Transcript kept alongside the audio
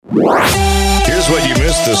Here's what you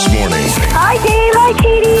missed this morning. Hi, Dave. Hi,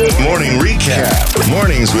 Katie. Morning recap.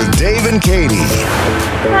 Mornings with Dave and Katie.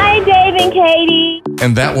 Hi, Dave and Katie.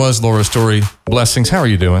 And that was Laura's story. Blessings. How are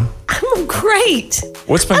you doing? I'm great.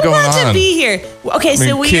 What's been going I'm glad on? to be here. Okay,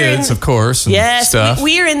 so we kids, of course, and stuff.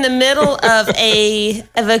 We are in the middle of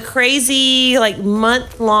a crazy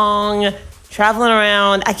month long traveling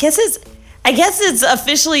around. I guess it's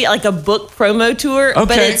officially like a book promo tour.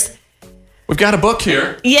 Okay. But We've got a book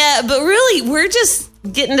here. Yeah, but really, we're just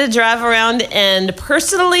getting to drive around and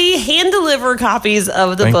personally hand deliver copies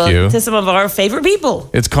of the book to some of our favorite people.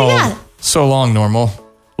 It's called So Long Normal,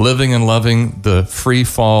 Living and Loving the Free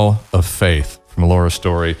Fall of Faith from Laura's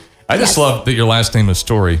Story. I just love that your last name is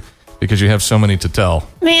Story because you have so many to tell.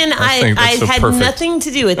 Man, I had nothing to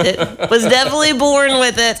do with it. Was definitely born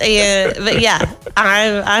with it. But yeah,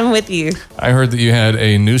 I'm with you. I heard that you had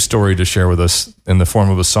a new story to share with us in the form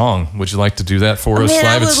of a song. Would you like to do that for us? Man,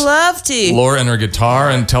 I would love to. Laura and her guitar,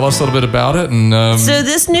 and tell us a little bit about it. And so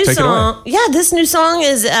this new song, this new song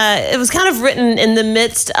is it was kind of written in the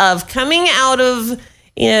midst of coming out of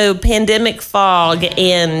pandemic fog,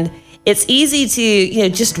 and it's easy to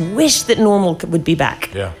just wish that normal would be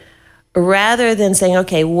back. Yeah. Rather than saying,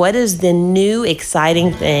 okay, what is the new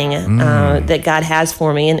exciting thing that God has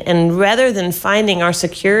for me? And rather than finding our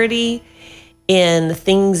security in the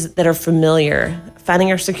things that are familiar,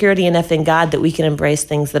 finding our security enough in God that we can embrace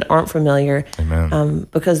things that aren't familiar. Amen.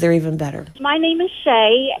 Because they're even better. My name is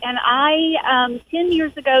Shay, and I, 10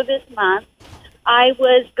 years ago this month, I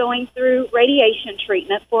was going through radiation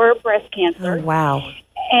treatment for breast cancer. Oh, wow.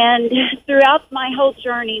 And throughout my whole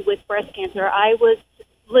journey with breast cancer, I was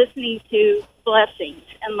listening to Blessings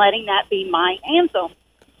and letting that be my anthem.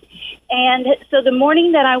 And so the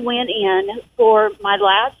morning that I went in for my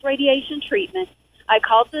last radiation treatment, I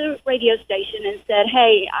called the radio station and said,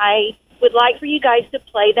 hey, I would like for you guys to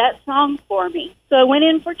play that song for me. So I went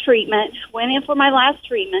in for treatment, went in for my last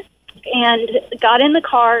treatment, and got in the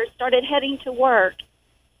car, started heading to work,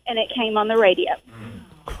 and it came on the radio.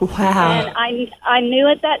 Wow. And I knew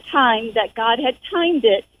at that time that God had timed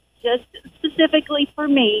it just specifically for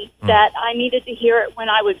me, that I needed to hear it when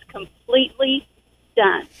I was completely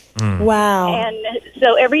done. Wow. And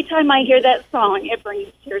so every time I hear that song, it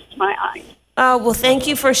brings tears to my eyes. Oh, well, thank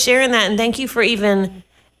you for sharing that, and thank you for even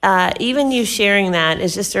you sharing that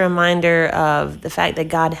is just a reminder of the fact that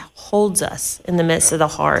God holds us in the midst of the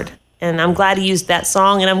hard. And I'm glad he used that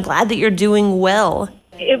song, and I'm glad that you're doing well.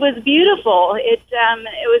 It was beautiful. It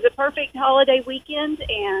was a perfect holiday weekend,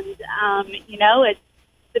 and it's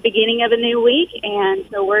the beginning of a new week, and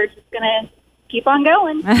so we're just going to keep on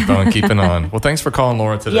going. Keep on keeping on. Well, thanks for calling,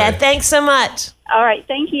 Laura, today. Yeah, thanks so much. All right,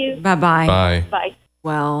 thank you. Bye-bye. Bye. Bye.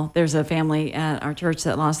 Well, there's a family at our church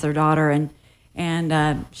that lost their daughter,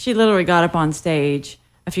 and she literally got up on stage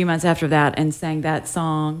a few months after that and sang that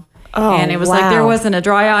song. Oh, and it was like there wasn't a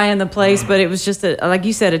dry eye in the place, but it was just, like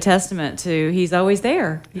you said, a testament to he's always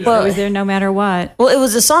there. He's always there no matter what. Well, it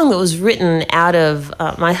was a song that was written out of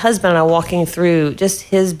my husband and I walking through just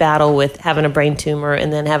his battle with having a brain tumor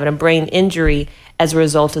and then having a brain injury as a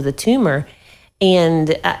result of the tumor.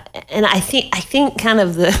 And I think kind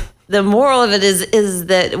of the moral of it is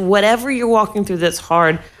that whatever you're walking through that's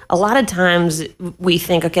hard, a lot of times we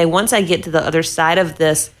think, okay, once I get to the other side of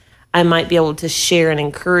this, I might be able to share and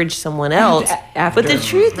encourage someone else. But the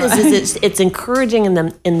truth is it's encouraging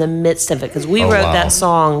in the midst of it, because we wrote that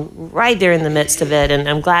song right there in the midst of it, and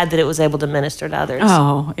I'm glad that it was able to minister to others.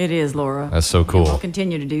 Oh, it is, Laura. That's so cool. We'll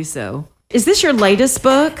continue to do so. Is this your latest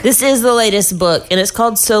book? This is the latest book, and it's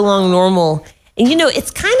called So Long Normal. And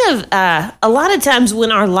it's kind of a lot of times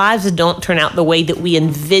when our lives don't turn out the way that we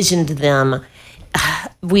envisioned them,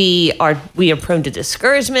 we are prone to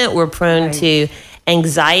discouragement. We're prone to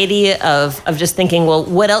anxiety of just thinking, well,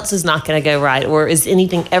 what else is not going to go right? Or is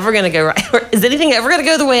anything ever going to go right? Or is anything ever going to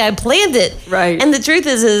go the way I planned it? Right. And the truth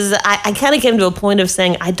is I kind of came to a point of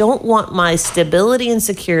saying, I don't want my stability and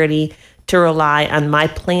security to rely on my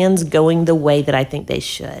plans going the way that I think they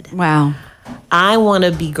should. Wow. I want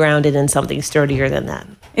to be grounded in something sturdier than that.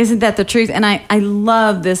 Isn't that the truth? And I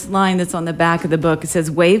love this line that's on the back of the book. It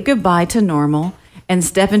says, wave goodbye to normal and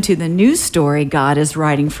step into the new story God is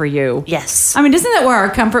writing for you. Yes. I mean, isn't that where our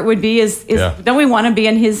comfort would be? Don't we want to be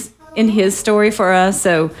in his story for us?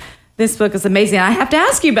 So this book is amazing. I have to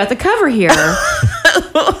ask you about the cover here.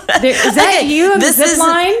 Is that you on the zip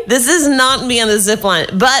line? This is not me on the zip line,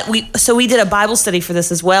 but we did a Bible study for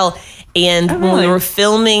this as well. And when we were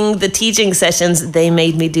filming the teaching sessions, they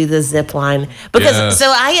made me do the zip line because so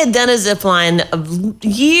I had done a zip line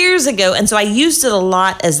years ago, and so I used it a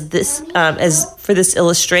lot as for this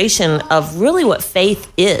illustration of really what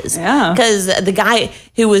faith is. Yeah. Because the guy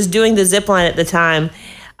who was doing the zip line at the time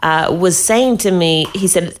was saying to me, he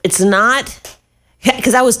said, "It's not."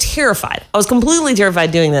 Because I was terrified. I was completely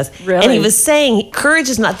terrified doing this. Really? And he was saying, courage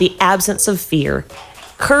is not the absence of fear.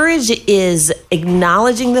 Courage is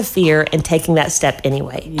acknowledging the fear and taking that step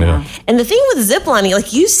anyway. Yeah. And the thing with ziplining,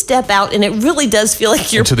 like you step out and it really does feel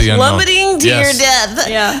like you're plummeting to your death.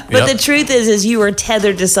 Yeah. But the truth is you are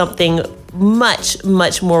tethered to something much,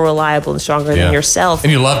 much more reliable and stronger than yourself.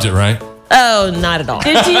 And you loved it, right? Oh, not at all.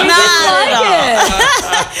 Did you not like it?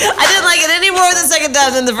 I didn't like it any more the second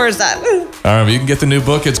time than the first time. All right, well, you can get the new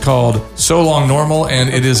book. It's called So Long Normal, and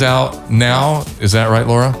it is out now. Is that right,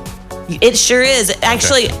 Laura? It sure is.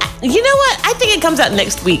 Actually, you know what? I think it comes out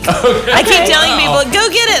next week. Okay. I keep telling people, go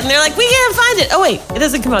get it. And they're like, we can't find it. Oh, wait, it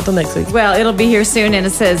doesn't come out till next week. Well, it'll be here soon. And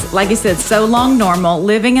it says, like you said, So Long Normal,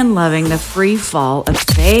 Living and Loving the Free Fall of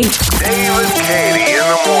Faith. Dave and Katie in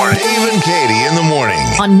the morning. Dave and Katie in the morning.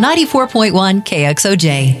 On 94.1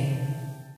 KXOJ.